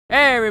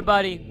Hey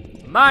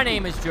everybody, my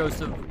name is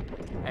Joseph,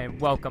 and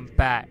welcome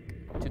back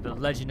to The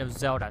Legend of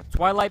Zelda,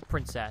 Twilight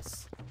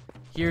Princess.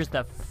 Here's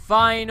the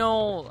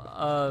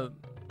final,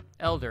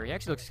 Elder. He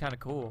actually looks kind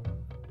of cool.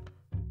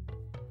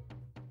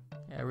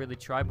 Yeah, really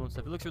tribal and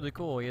stuff. It looks really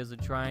cool. He has a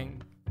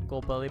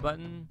triangle belly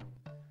button.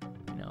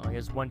 You know, he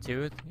has one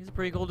tooth. He's a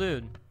pretty cool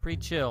dude. Pretty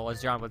chill,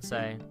 as John would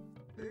say.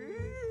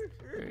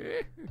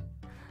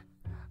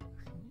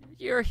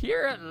 You're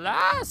here at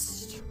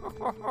last!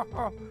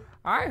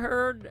 I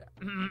heard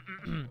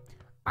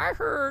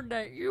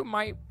that you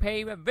might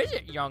pay a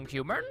visit, young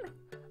human.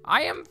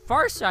 I am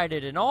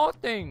farsighted in all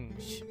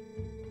things.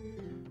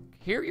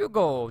 Here you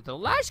go, the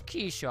last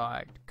key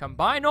shard.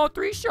 Combine all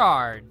 3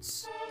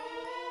 shards.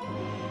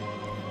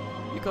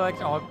 You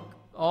collect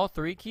all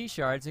 3 key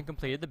shards and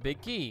completed the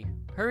big key.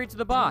 Hurry to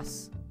the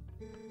boss.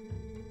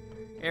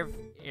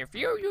 If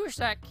you use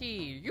that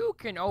key, you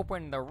can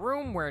open the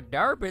room where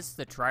Darbus,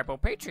 the tribal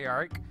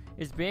patriarch,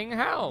 is being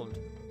held.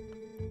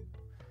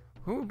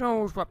 Who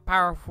knows how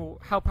powerful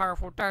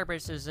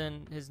Darbus is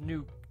in his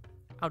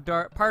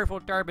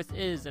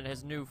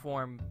new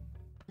form?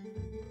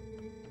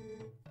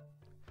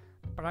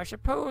 But I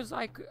suppose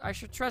I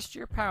should trust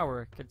your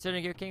power,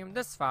 considering you came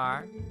this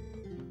far.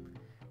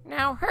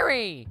 Now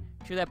hurry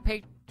to the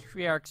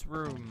patriarch's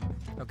room.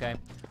 Okay,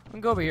 I'm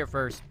gonna go over here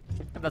first,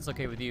 if that's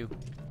okay with you.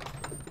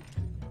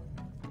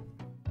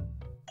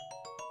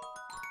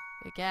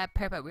 We got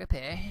Purple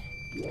Whippy.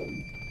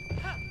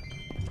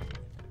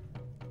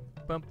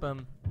 Bum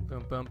bum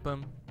bum bum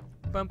bum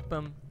bum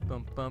bum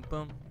bum bum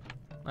bum.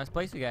 Nice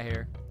place we got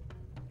here.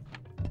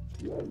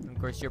 And of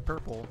course, you're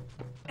purple.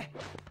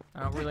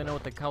 I don't really know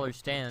what the colors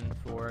stand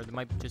for. They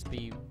might just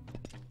be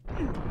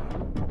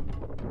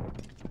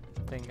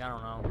thing. I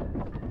don't know.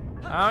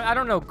 I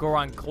don't know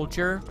Goron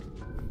culture.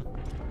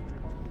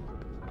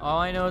 All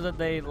I know is that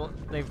they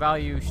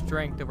value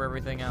strength over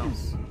everything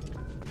else.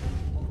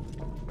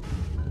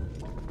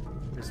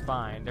 It's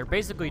fine. They're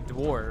basically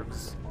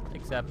dwarves,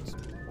 except,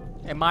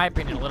 in my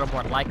opinion, a little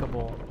more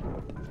likable.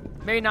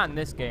 Maybe not in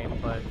this game,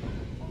 but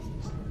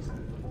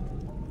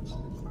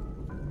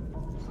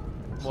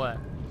what?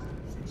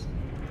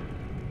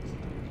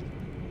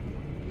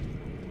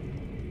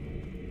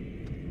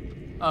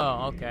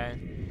 Oh, okay.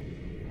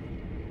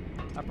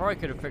 I probably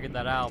could have figured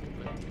that out,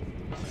 but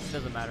it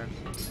doesn't matter.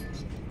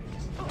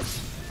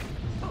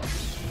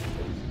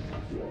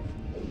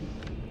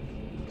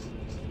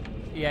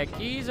 Yeah,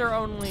 keys are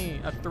only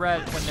a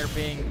threat when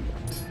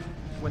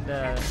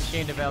the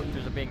game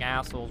developers are being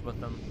assholes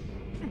with them.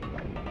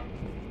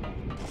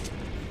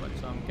 But,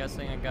 so I'm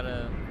guessing I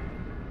gotta...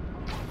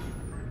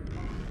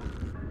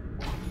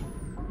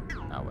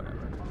 Oh, whatever.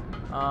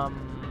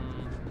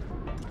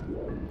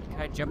 Can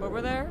I jump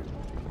over there?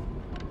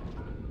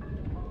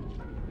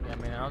 Yeah, I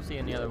mean, I don't see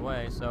any other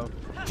way, so...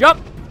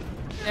 Jump!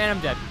 And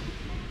I'm dead.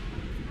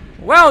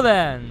 Well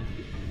then!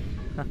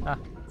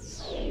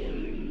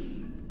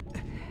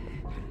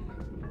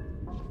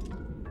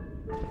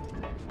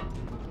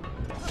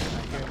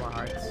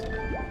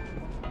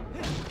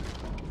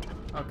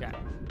 Okay.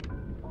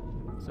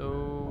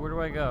 So, where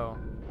do I go?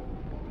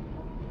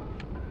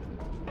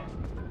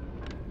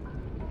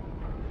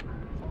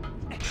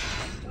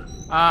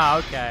 Ah,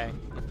 okay.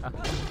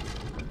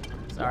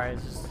 Sorry,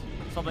 it's just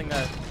something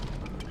that...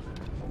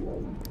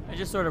 It's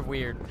just sort of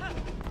weird.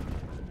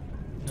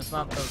 It's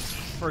not the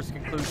first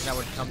conclusion I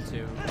would come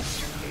to.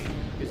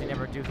 Because you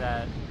never do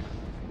that.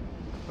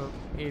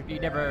 You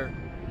never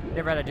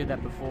had to do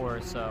that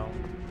before, so...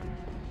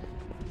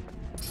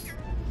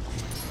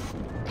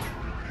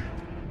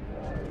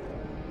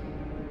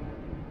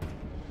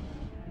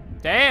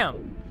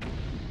 Damn!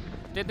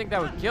 Didn't think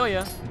that would kill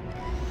you.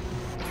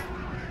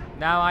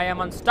 Now I am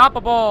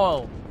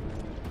unstoppable!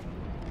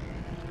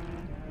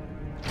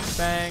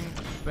 Bang,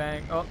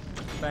 bang, up,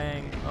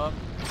 bang, up,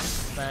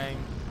 bang,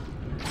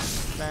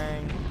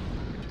 bang,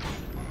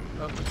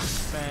 up,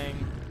 bang,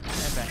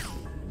 and bang.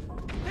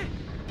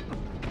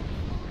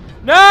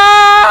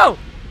 No!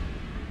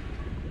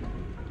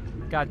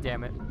 God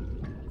damn it.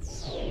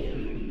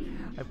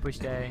 I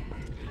pushed A.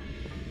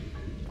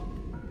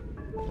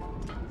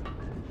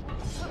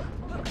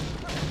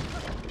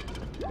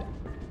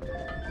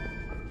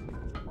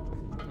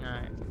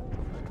 Alright.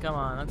 Come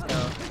on, let's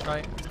go.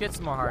 Alright, let's get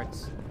some more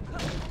hearts.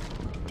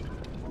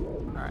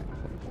 Alright.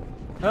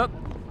 Up.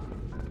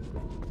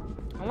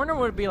 I wonder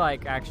what it'd be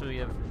like actually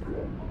if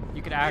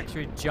you could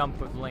actually jump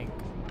with Link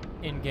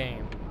in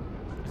game.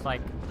 It's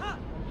like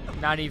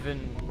not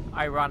even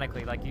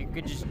ironically, like you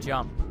could just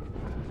jump.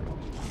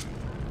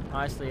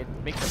 Honestly, it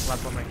makes the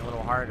platforming a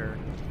little harder.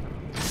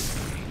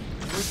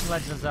 With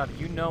Legend of Zelda,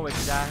 you know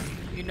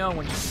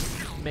when you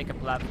make a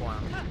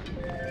platform.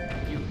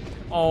 You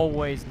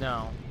always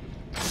know.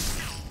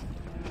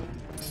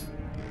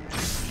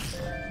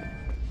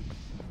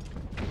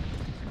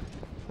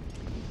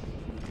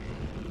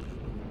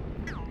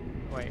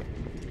 Wait.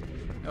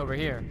 Over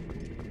here.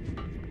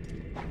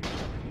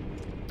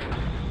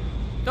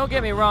 Don't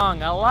get me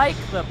wrong, I like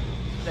the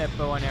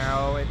bow and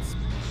arrow. It's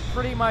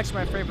pretty much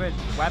my favorite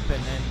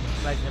weapon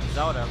in Legend of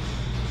Zelda.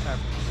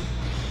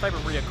 type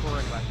of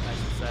reoccurring weapon, I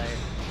should say.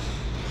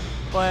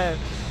 But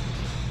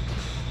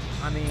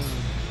I mean,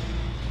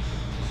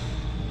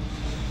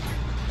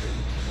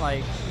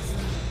 like,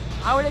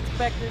 I would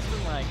expect this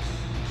in like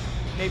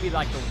maybe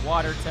like the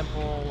water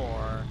temple,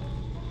 or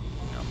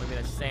you know, maybe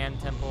the sand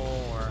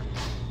temple, or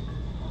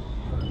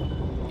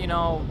you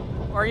know,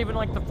 or even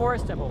like the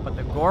forest temple. But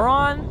the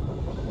Goron,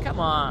 come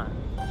on.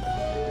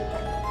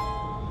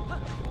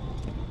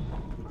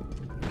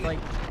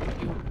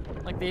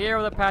 Like the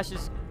hero of the past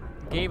just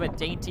gave a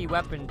dainty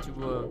weapon to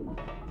a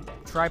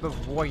tribe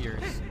of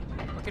warriors.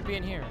 What could be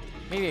in here?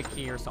 Maybe a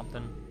key or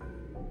something.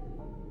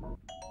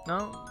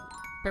 No?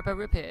 Repair,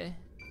 repair.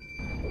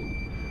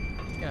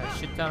 Got a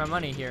shit ton of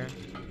money here.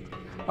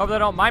 Hope they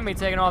don't mind me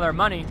taking all their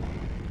money.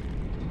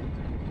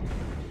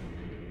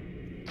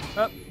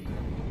 Oh.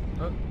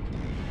 Oh.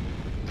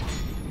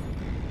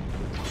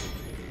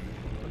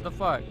 What the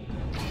fuck?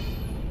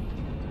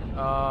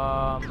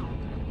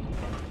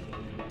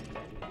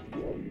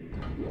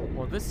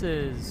 Well, this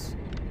is...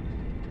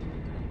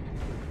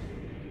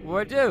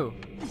 What do I do?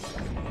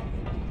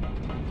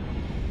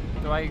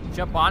 Do I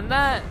jump on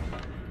that?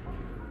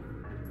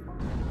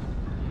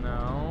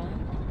 No.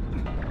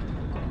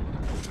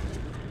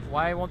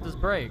 Why won't this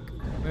break?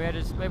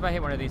 Maybe I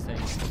hit one of these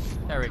things.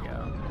 There we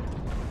go.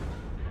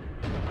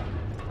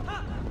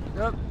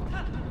 Yep.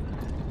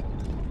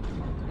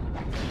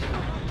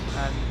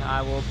 And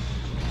I will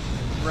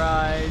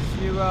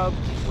rise you up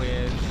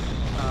with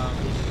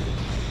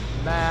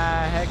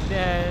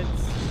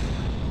magnets.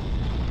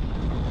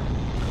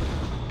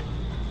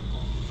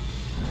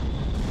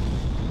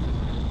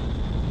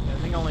 The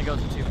thing only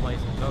goes in 2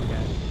 places.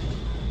 Okay.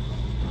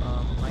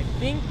 I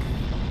think.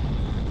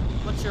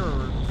 I'm not sure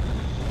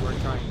where we're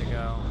trying to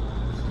go.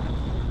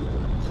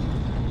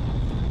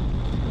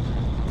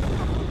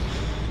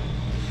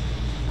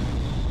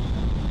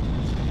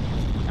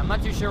 I'm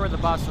not too sure where the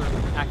boss room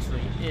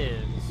actually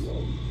is,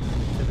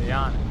 to be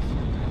honest.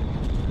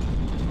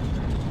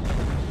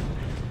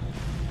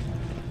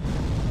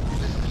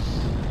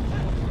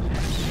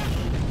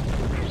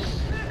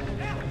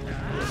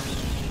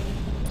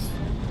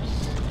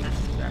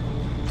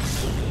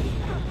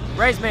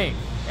 Raise me!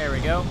 There we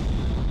go.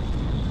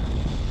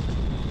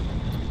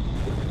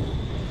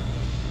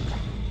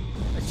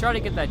 Let's try to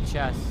get that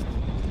chest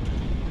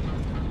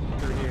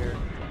through here.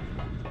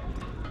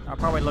 I'll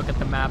probably look at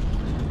the map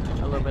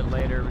a little bit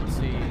later and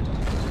see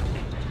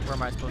where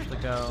am I supposed to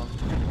go.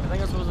 I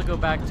think I'm supposed to go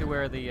back to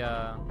where the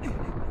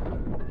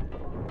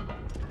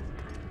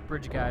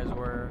bridge guys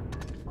were.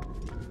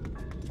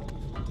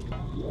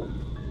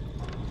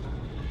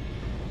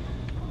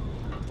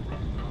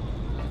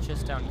 There's a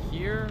chest down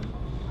here.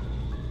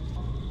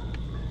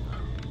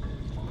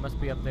 Must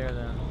be up there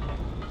then.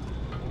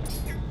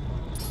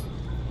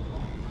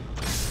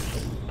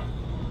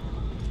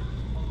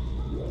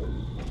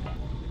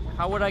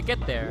 How would I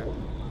get there?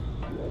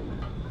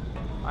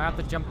 I have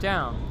to jump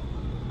down.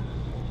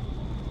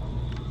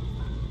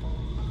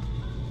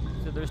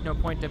 So there's no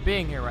point to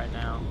being here right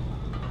now.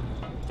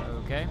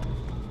 Okay.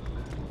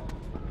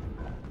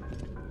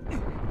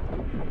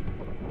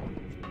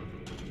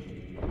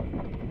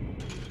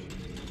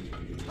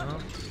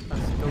 Well,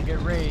 let's go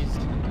get raised.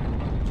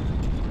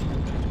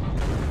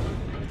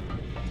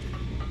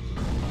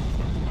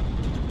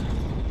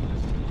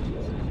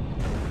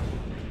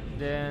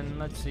 Then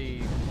let's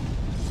see.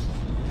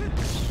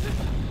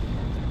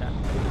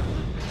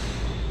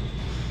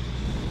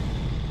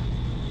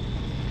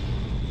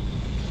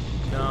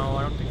 No,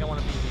 I don't think I want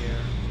to be here.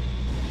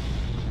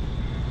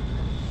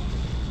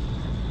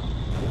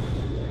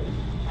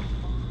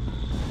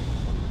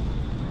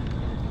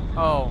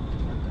 Oh.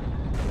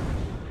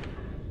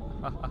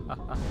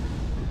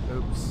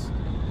 Oops.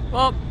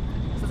 Well,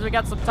 since we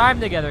got some time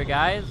together,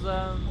 guys,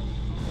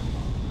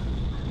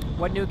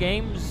 what new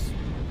games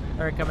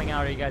are coming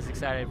out are you guys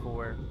excited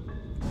for?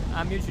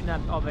 I'm usually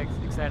not all that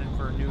excited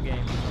for new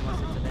games unless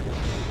it's an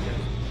indie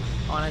game.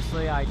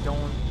 Honestly, I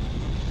don't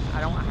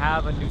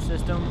have a new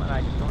system, and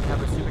I don't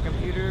have a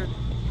supercomputer,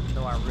 even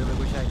though I really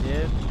wish I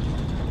did.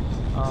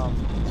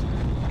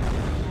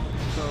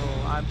 So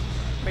I'm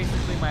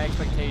basically, my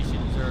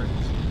expectations are,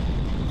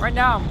 right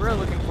now I'm really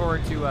looking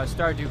forward to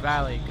Stardew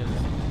Valley, because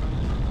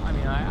I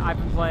mean I've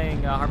been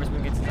playing Harvest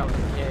Moon since I was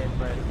a kid,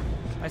 but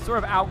I sort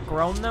of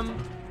outgrown them.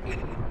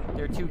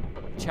 They're too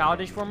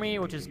childish for me,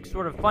 which is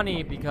sort of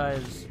funny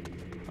because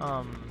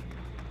what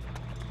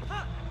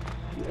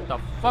the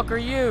fuck are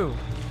you?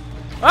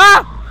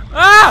 Ah!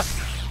 Ah!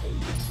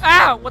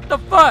 Ah! What the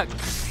fuck?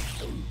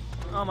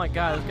 Oh my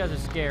god, those guys are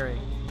scary.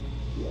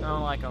 I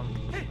don't like them.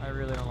 I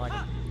really don't like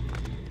them.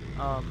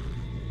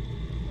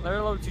 They're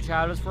a little too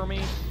childish for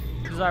me.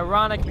 Which is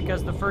ironic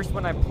because the first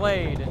one I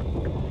played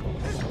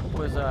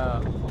was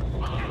what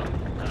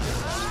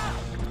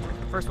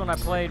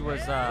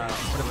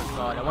was it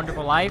called? A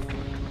Wonderful Life,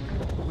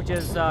 which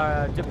is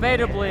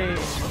debatably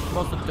the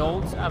most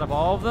adult out of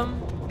all of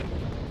them.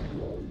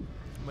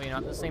 But you know,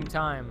 at the same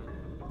time,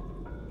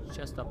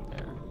 chest up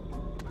there.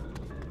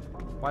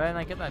 Why didn't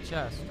I get that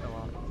chest? Oh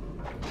well.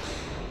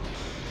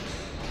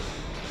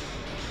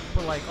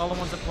 But like all the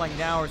ones I'm playing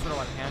now are sort of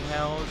like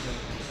handhelds, and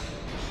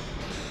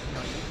you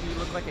know, you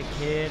look like a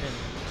kid, and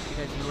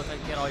because you look like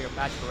you get all your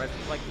bachelorettes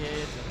look like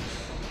kids, and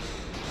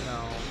you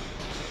know,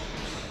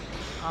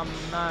 I'm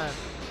not.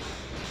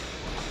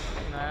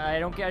 I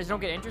just don't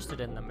get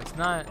interested in them. It's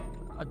not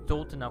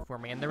adult enough for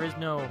me, and there is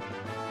no.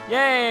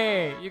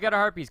 Yay! You got a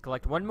heart piece.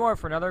 Collect one more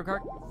for another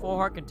full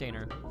heart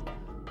container.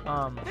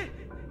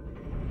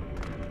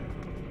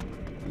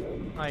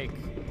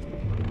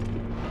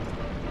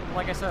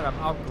 Like I said, I've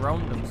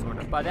outgrown them sort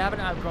of, but I haven't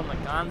outgrown the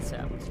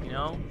concept, you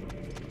know?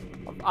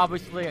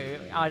 Obviously,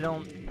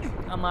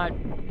 I'm not,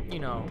 you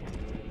know,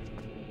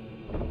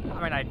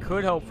 I mean, I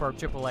could hope for a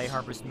AAA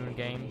Harvest Moon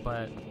game,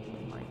 but,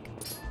 like,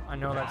 I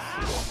know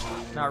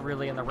that's not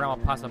really in the realm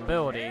of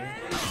possibility.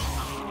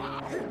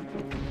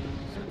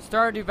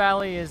 Stardew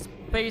Valley is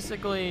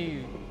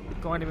basically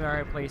going to be my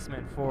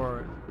replacement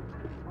for,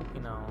 you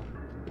know,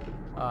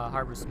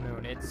 Harvest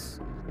Moon.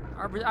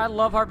 I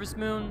love Harvest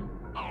Moon.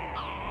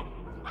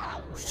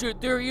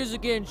 Shoot, there he is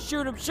again.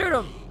 Shoot him, shoot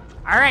him.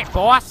 All right,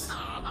 boss.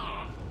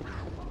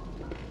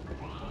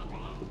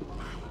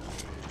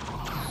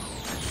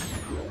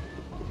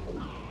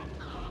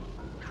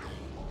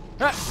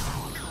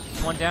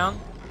 One down.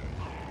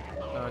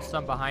 Oh, there's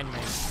some behind me.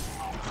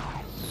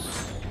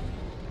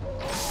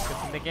 Good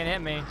thing they can't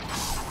hit me.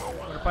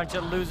 What a bunch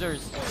of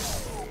losers.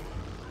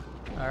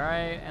 All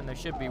right, and there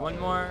should be one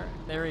more.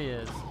 There he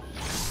is.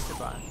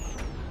 Goodbye.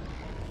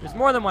 There's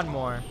more than one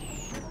more.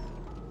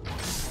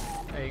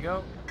 There you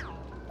go.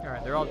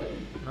 Alright, they're all dead.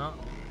 No.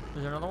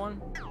 Is there another one?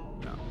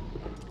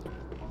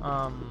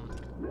 No.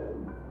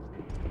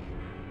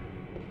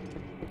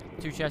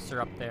 2 chests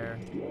are up there,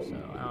 so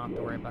I don't have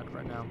to worry about it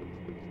right now.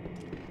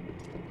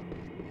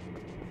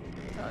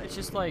 It's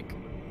just like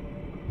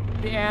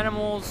the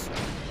animals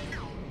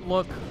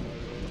they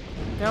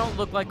don't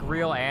look like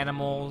real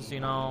animals, you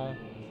know.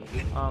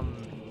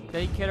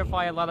 They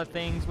kidify a lot of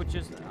things, which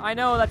is, I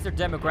know that's their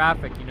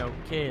demographic, you know,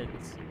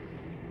 kids.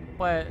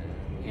 But,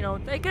 you know,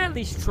 they can at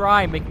least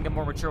try making a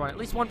more mature one. At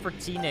least one for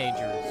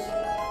teenagers.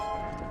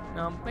 You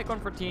know, make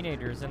one for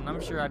teenagers, and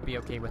I'm sure I'd be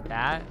okay with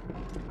that.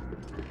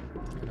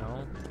 You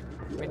know,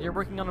 when you're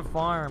working on a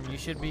farm, you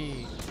should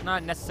be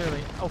not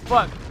necessarily, oh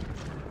fuck!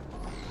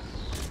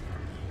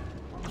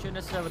 You shouldn't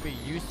necessarily be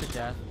used to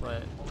death,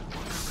 but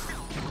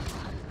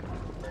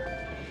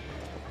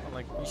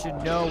like, you should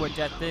know what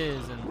death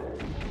is, and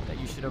that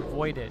you should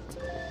avoid it.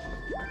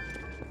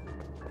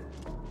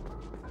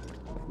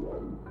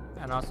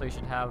 And also you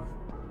should have,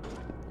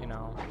 you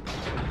know,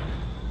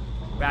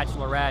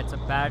 bachelorettes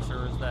and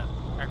bachelors that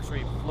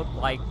actually look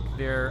like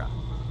they're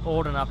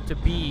old enough to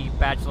be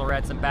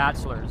bachelorettes and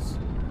bachelors.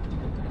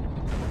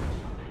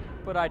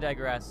 But I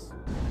digress.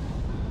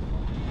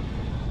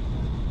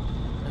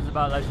 This is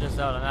about Legend of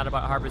Zelda, not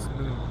about Harvest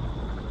Moon.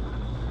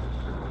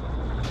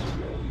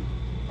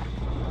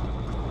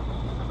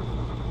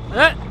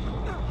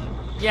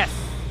 Yes!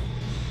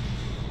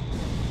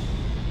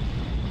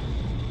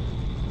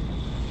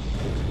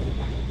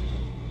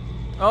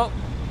 Oh!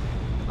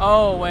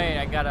 Oh, wait,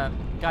 I gotta...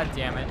 God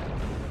damn it.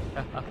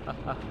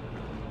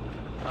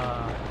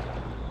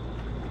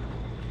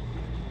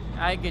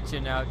 I get you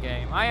now,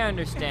 game. I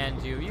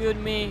understand you. You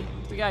and me,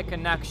 we got a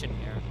connection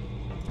here.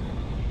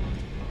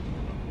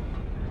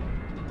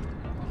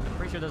 I'm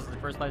pretty sure this is the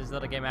first Legend of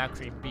Zelda game I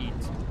actually beat.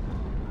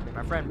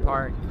 My friend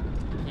Park,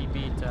 he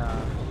beat,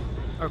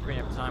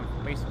 Ocarina of Time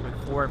basically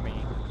for me.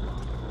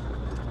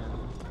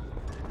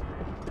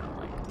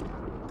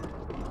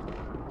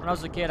 When I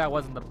was a kid, I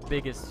wasn't the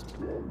biggest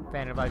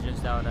fan of Legend of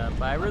Zelda,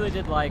 but I really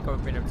did like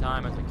Ocarina of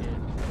Time as a kid.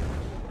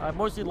 I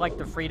mostly liked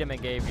the freedom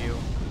it gave you.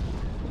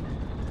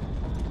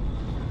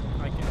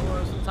 Like, it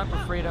was a type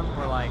of freedom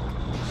where, like,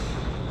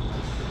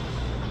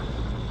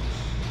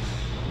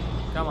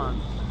 come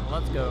on,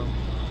 let's go.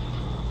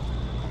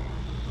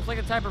 It was like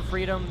a type of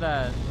freedom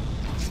that,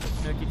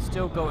 you know, you could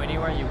still go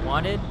anywhere you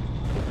wanted,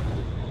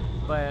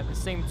 but at the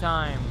same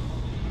time,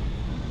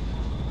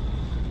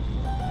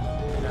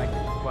 you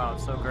know, wow,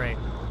 it's so great.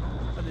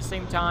 At the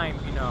same time,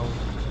 you know,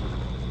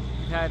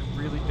 you had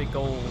really big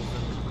goals,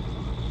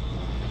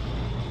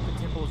 and the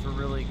temples were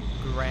really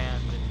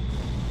grand and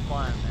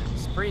fun, and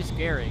it's pretty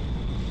scary.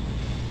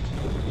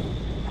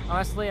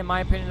 Honestly, in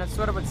my opinion, that's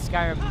sort of what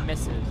Skyrim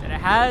misses. And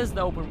it has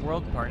the open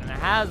world part, and it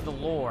has the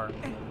lore,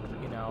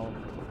 you know.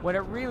 What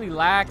it really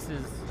lacks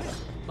is,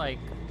 like,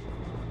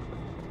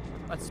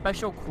 a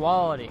special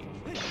quality.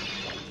 It's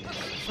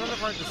sort of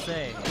hard to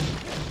say.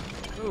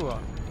 Ooh, a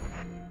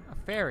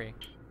fairy.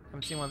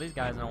 Haven't seen one of these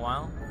guys in a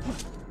while.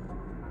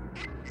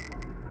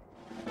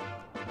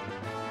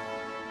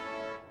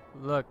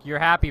 Look, you're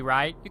happy,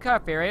 right? You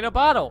caught a fairy in a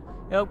bottle.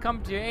 It'll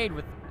come to your aid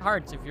with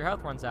hearts if your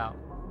health runs out.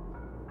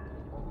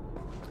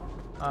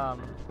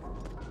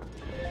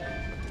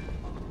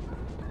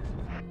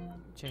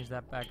 Change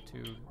that back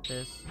to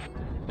this.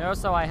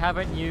 Notice how I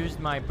haven't used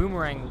my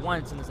boomerang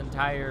once in this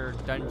entire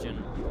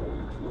dungeon.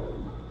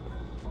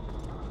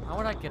 How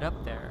would I get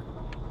up there?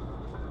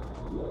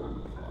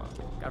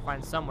 Gotta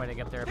find some way to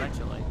get there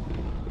eventually.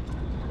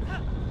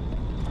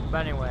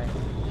 But anyway,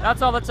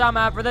 that's all the time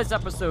I have for this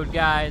episode,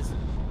 guys.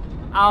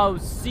 I'll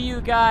see you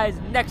guys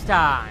next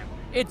time.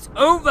 It's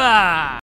over!